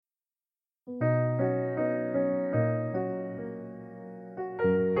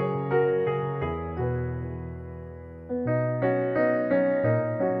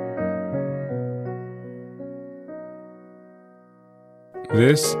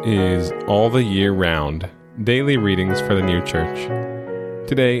This is All the Year Round, daily readings for the New Church.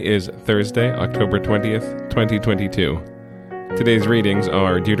 Today is Thursday, October 20th, 2022. Today's readings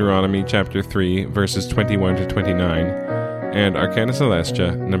are Deuteronomy chapter 3, verses 21 to 29, and Arcana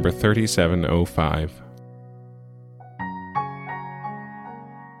Celestia, number 3705.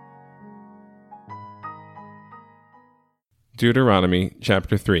 Deuteronomy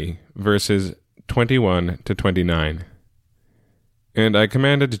chapter 3, verses 21 to 29. And I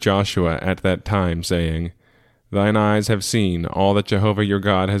commanded Joshua at that time, saying, Thine eyes have seen all that Jehovah your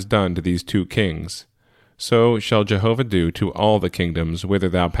God has done to these two kings. So shall Jehovah do to all the kingdoms whither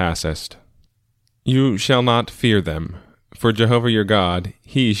thou passest. You shall not fear them, for Jehovah your God,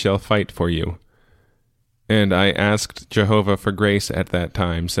 he shall fight for you. And I asked Jehovah for grace at that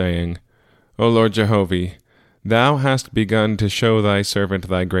time, saying, O Lord Jehovah, thou hast begun to show thy servant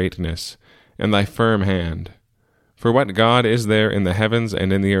thy greatness, and thy firm hand. For what God is there in the heavens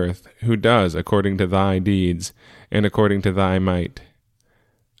and in the earth, who does according to thy deeds, and according to thy might?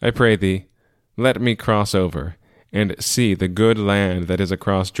 I pray thee, let me cross over, and see the good land that is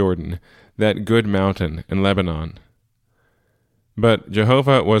across Jordan, that good mountain and Lebanon. But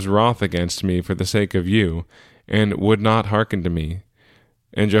Jehovah was wroth against me for the sake of you, and would not hearken to me.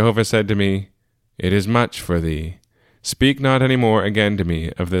 And Jehovah said to me, It is much for thee. Speak not any more again to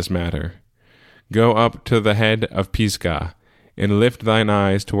me of this matter. Go up to the head of Pisgah, and lift thine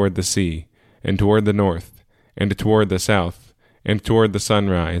eyes toward the sea, and toward the north, and toward the south, and toward the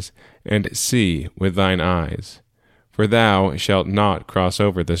sunrise, and see with thine eyes. For thou shalt not cross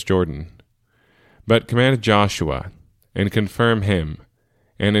over this Jordan. But command Joshua, and confirm him,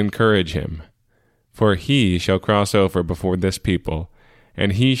 and encourage him. For he shall cross over before this people,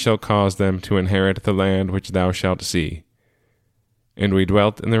 and he shall cause them to inherit the land which thou shalt see. And we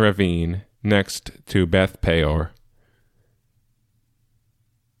dwelt in the ravine, next to Beth Peor.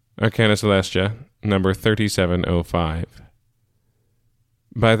 Arcana Celestia, number 3705.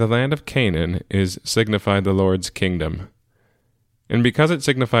 By the land of Canaan is signified the Lord's kingdom. And because it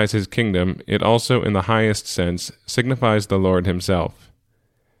signifies his kingdom, it also in the highest sense signifies the Lord himself.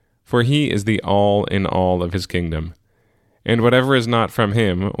 For he is the all in all of his kingdom, and whatever is not from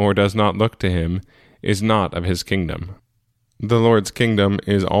him or does not look to him is not of his kingdom. The Lord's kingdom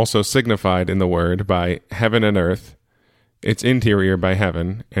is also signified in the word by heaven and earth, its interior by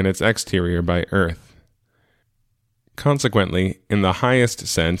heaven, and its exterior by earth. Consequently, in the highest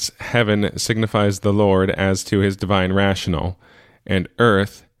sense, heaven signifies the Lord as to his divine rational, and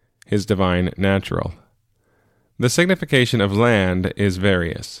earth his divine natural. The signification of land is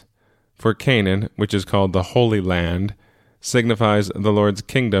various. For Canaan, which is called the Holy Land, signifies the Lord's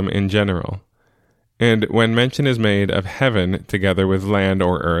kingdom in general. And when mention is made of heaven together with land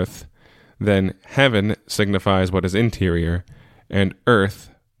or earth, then heaven signifies what is interior, and earth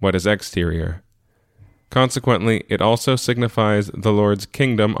what is exterior. Consequently, it also signifies the Lord's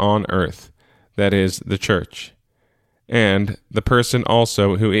kingdom on earth, that is, the church, and the person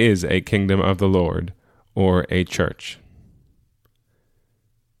also who is a kingdom of the Lord, or a church.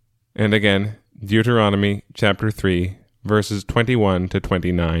 And again, Deuteronomy chapter 3, verses 21 to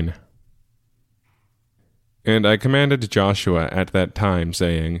 29. And I commanded Joshua at that time,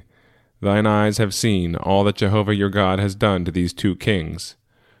 saying, Thine eyes have seen all that Jehovah your God has done to these two kings.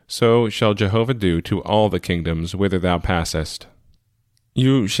 So shall Jehovah do to all the kingdoms whither thou passest.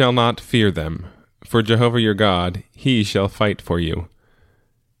 You shall not fear them, for Jehovah your God, he shall fight for you.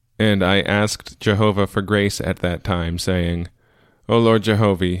 And I asked Jehovah for grace at that time, saying, O Lord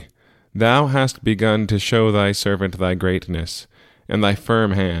Jehovah, thou hast begun to show thy servant thy greatness, and thy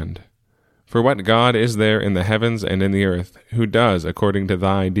firm hand. For what God is there in the heavens and in the earth, who does according to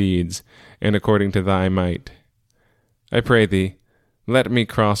thy deeds, and according to thy might? I pray thee, let me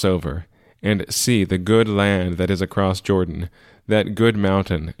cross over, and see the good land that is across Jordan, that good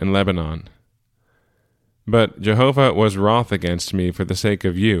mountain and Lebanon. But Jehovah was wroth against me for the sake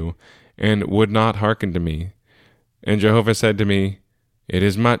of you, and would not hearken to me. And Jehovah said to me, It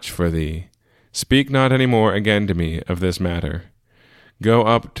is much for thee. Speak not any more again to me of this matter. Go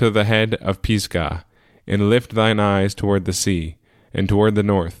up to the head of Pisgah, and lift thine eyes toward the sea, and toward the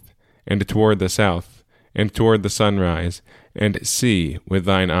north, and toward the south, and toward the sunrise, and see with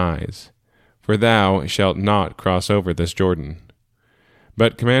thine eyes. For thou shalt not cross over this Jordan.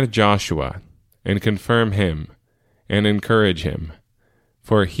 But command Joshua, and confirm him, and encourage him.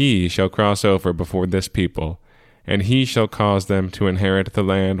 For he shall cross over before this people, and he shall cause them to inherit the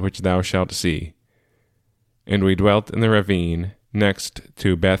land which thou shalt see. And we dwelt in the ravine, next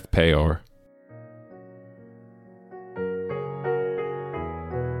to Beth Peor.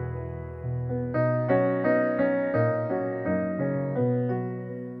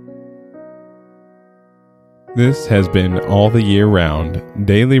 This has been All the Year Round,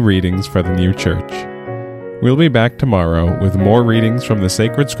 daily readings for the New Church. We'll be back tomorrow with more readings from the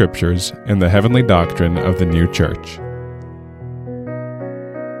sacred scriptures and the heavenly doctrine of the New Church.